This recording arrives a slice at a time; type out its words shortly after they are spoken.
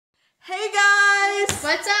Hey guys!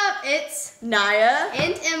 What's up? It's Naya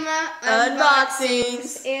and Emma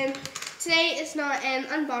Unboxings. And today it's not an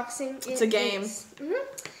unboxing. It's a game.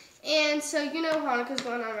 And so you know Hanukkah's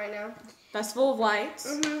going on right now. Festival of Lights.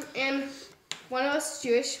 And one of us is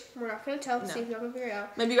Jewish. We're not going to tell. No. See if y'all can figure it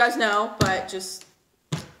out. Maybe you guys know, but just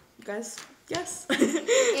you guys guess.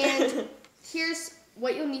 And here's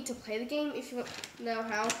what you'll need to play the game if you want to know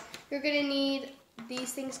how. You're going to need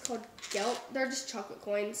these things called gelt. They're just chocolate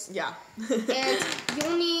coins. Yeah. And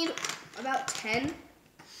you'll need about 10.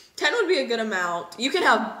 10 would be a good amount. You can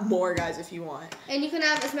have more, guys, if you want. And you can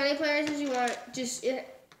have as many players as you want. Just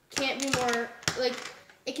it can't be more, like,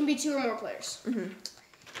 it can be 2 or more players.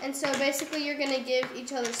 And so basically you're going to give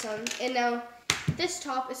each other some. And now this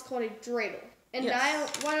top is called a dreidel. And now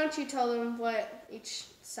why don't you tell them what each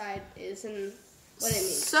side is and what it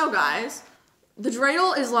means. So guys, the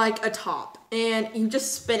dreidel is like a top. And you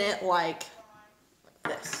just spin it like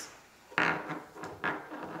this.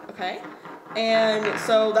 Okay? And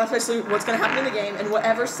so that's basically what's going to happen in the game. And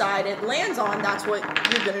whatever side it lands on, that's what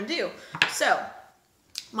you're going to do. So,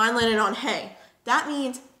 mine landed on hay. That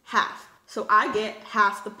means half. So I get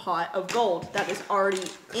half the pot of gold that is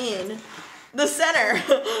already in the center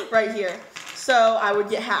right here. So I would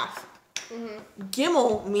get half.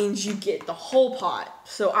 Gimel means you get the whole pot.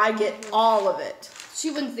 So I get all of it.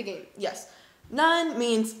 She wins the game. Yes. None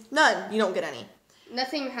means none. You don't get any.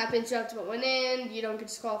 Nothing happens. You have to put one in. You don't get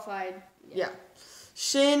disqualified. Yeah.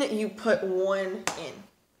 Shin, you put one in.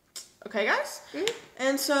 Okay, guys?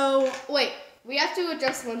 And so... Wait. We have to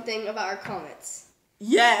address one thing about our comments.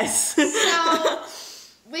 Yes. So,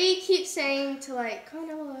 we keep saying to, like,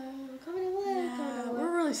 comment down below, comment down below, Yeah, comment down below.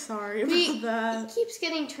 we're really sorry about that. It keeps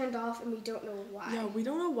getting turned off, and we don't know why. Yeah, we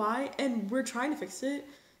don't know why, and we're trying to fix it.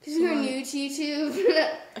 Because we are new to YouTube.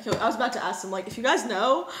 Okay, I was about to ask them, like, if you guys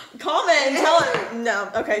know, comment and tell it. No,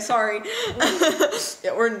 okay, sorry.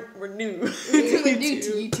 Yeah, we're new. We're new to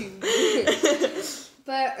YouTube.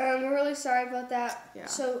 But we're really sorry about that. Yeah.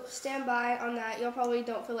 So stand by on that. Y'all probably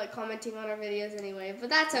don't feel like commenting on our videos anyway, but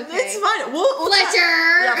that's okay. It's fine. We'll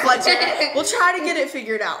Fletcher! Yeah, Fletcher. We'll try to get it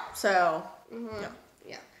figured out, so.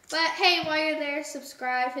 Yeah. But hey, while you're there,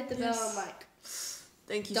 subscribe, hit the bell, and like.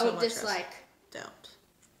 Thank you so much. Don't dislike. Guys. Don't.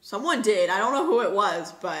 Someone did. I don't know who it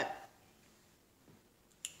was, but.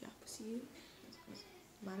 Yeah. See you.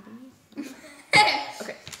 Might have been me.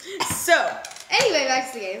 Okay. So. Anyway,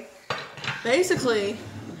 back to the game. Basically,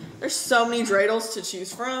 there's so many dreidels to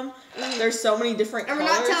choose from. There's so many different colors. And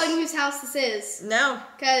we're not telling whose house this is. No.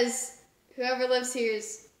 Because whoever lives here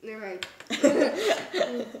is... Never mind.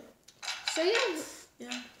 So, yeah.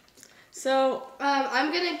 Yeah. So...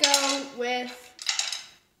 I'm going to go with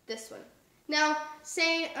this one. Now,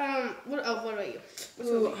 say... what about you?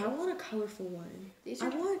 Ooh, I want a colorful one. These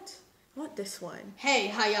are... I want this one. Hey,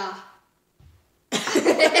 hiya.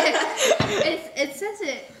 It says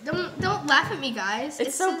it. Don't laugh at me, guys.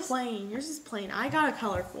 It's so plain. Yours is plain. I got a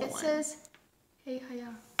colorful one. It says, hey,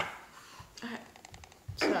 hiya. Okay.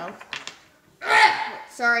 So.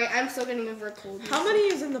 Sorry, I'm still getting over a cold. How many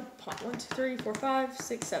is in the pot? 1, 2, 3, 4, 5,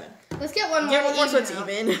 6, 7. Let's get one more. Get one more so it's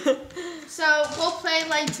even. So we'll play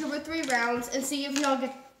like 2 or 3 rounds and see if y'all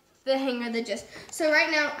get the hang of the gist. So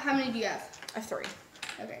right now, how many do you have? I have 3.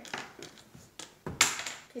 Okay.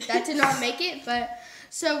 That did not make it, but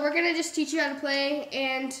so we're gonna just teach you how to play,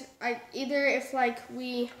 and either if like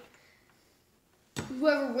whoever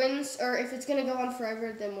wins, or if it's gonna go on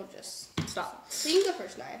forever, then we'll just stop. So you can go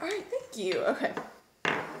first, Naya. All right, thank you. Okay.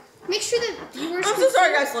 Make sure that viewers. I'm so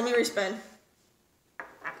sorry, guys. Let me respin.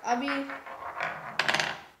 I'll be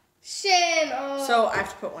Shin. Oh. So I have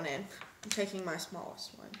to put one in. I'm taking my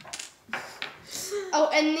smallest one. Oh,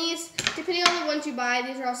 and these, depending on the ones you buy,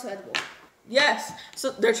 these are also edible. Yes, so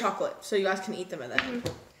they're chocolate, so you guys can eat them and then.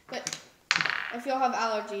 But if y'all have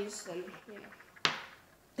allergies, then you know.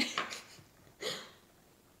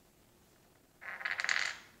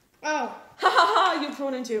 Oh. Ha ha ha! You put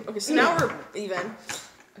one in too. Okay, so now we're even.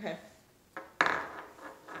 Okay.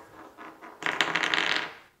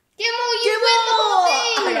 Gimel, you win the whole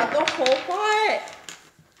thing. I got the whole pot.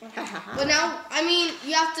 But now, I mean,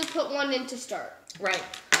 you have to put one in to start. Right.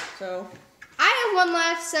 So. I have one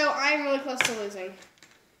left, so I'm really close to losing.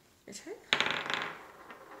 Your turn.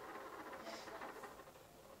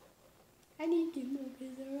 I need Gimel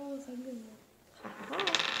because they're all so good.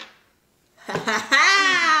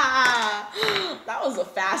 That was a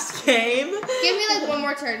fast game. Give me like one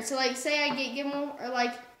more turn. So like, say I get Gimel, or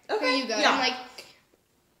like, here you go. Yeah.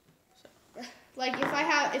 And like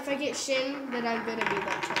if I get Shin, then I'm gonna be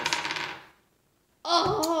that choice.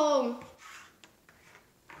 Oh.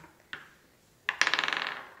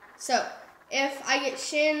 So, If I get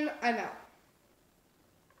Shin, I'm out.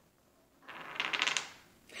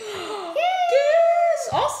 Yes!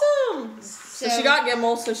 Awesome! So she got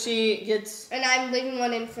Gimmel, so she gets... And I'm leaving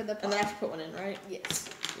one in for the pot. And then I have to put one in, right? Yes.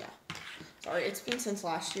 Yeah. Sorry, it's been since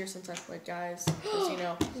last year since I played, guys. As you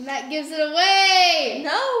know. And that gives it away!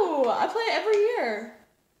 No! I play it every year.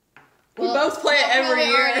 We Well, both play it every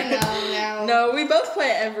year. Already know now. No, we both play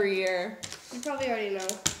it every year. You probably already know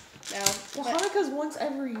now. Well, Hanukkah's once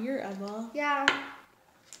every year, Emma. Yeah.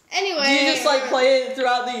 Anyway. Do you just like play it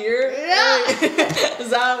throughout the year? Yeah. Is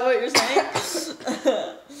that what you're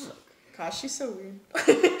saying? Gosh, she's so weird.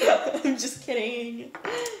 I'm just kidding.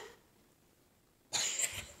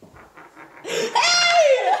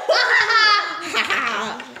 Hey!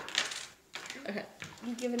 Okay.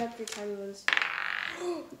 You've given up your tiny ones.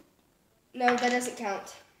 No, that doesn't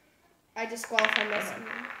count. I disqualified myself.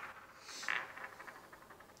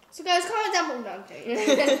 So guys, comment down below. No, I'm kidding.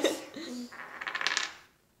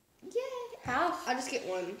 Yay! Half? I'll just get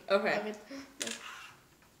one. Okay.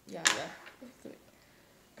 Yeah. Okay.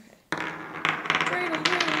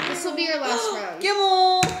 This will be your last round.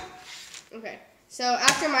 Gimmel! Okay. So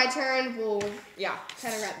after my turn, we'll kind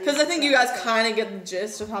of wrap these. Because I think you guys kind of get the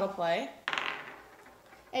gist of how to play.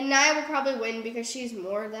 And Naya will probably win because she's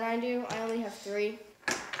more than I do. I only have 3.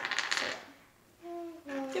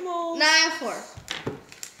 Gimmel. Naya 4.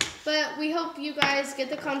 But we hope you guys get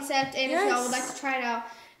the concept, and if y'all would like to try it out,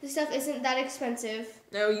 this stuff isn't that expensive.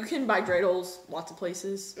 No, you can buy dreidels lots of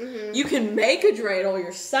places. Mm-hmm. You can make a dreidel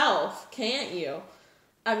yourself, can't you?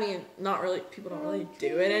 I mean, not really. People don't really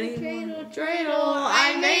do it anymore. Dreidel,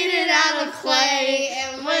 I made it out of clay,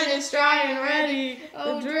 and when it's dry and ready,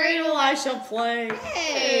 the dreidel I shall play.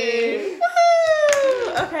 Hey!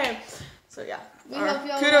 Woohoo! Okay, so yeah. We hope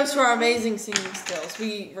y'all Kudos for our amazing singing skills.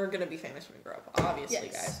 We're gonna be famous when we grow up, obviously,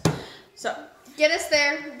 Yes. guys. So Get us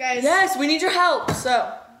there, guys. yes, we need your help.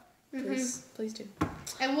 So please do.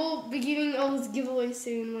 And we'll be giving all those giveaways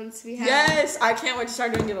soon once we have. Yes, I can't wait to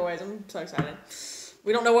start doing giveaways. I'm so excited.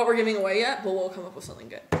 We don't know what we're giving away yet, but we'll come up with something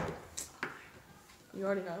good. You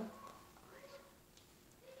already know.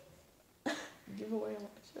 Give away a what?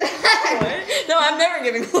 No, I'm never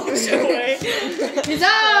giving Elijah away.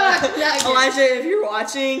 Elijah, if you're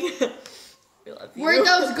watching, we love you. We're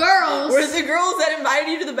those girls. We're the girls that invited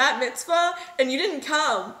you to the bat mitzvah, and you didn't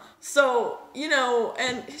come. So, you know,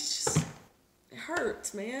 and it's just, it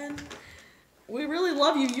hurts, man. We really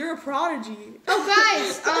love you. You're a prodigy. Oh,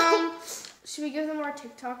 guys, should we give them our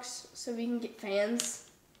TikToks so we can get fans?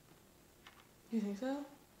 You think so?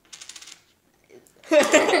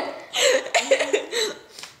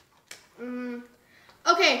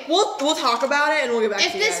 Okay. We'll talk about it and we'll get back to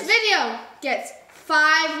you guys. If this video gets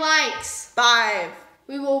 5 likes, 5,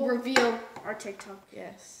 we will reveal our TikTok.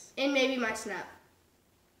 yes. And maybe my Snap.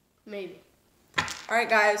 Maybe. All right,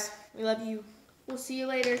 guys. We love you. We'll see you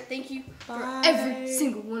later. Thank you Bye. for every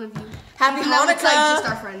single one of you. Happy Even though Hanukkah. it's like just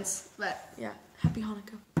our friends, but Yeah. Happy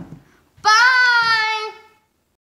Hanukkah.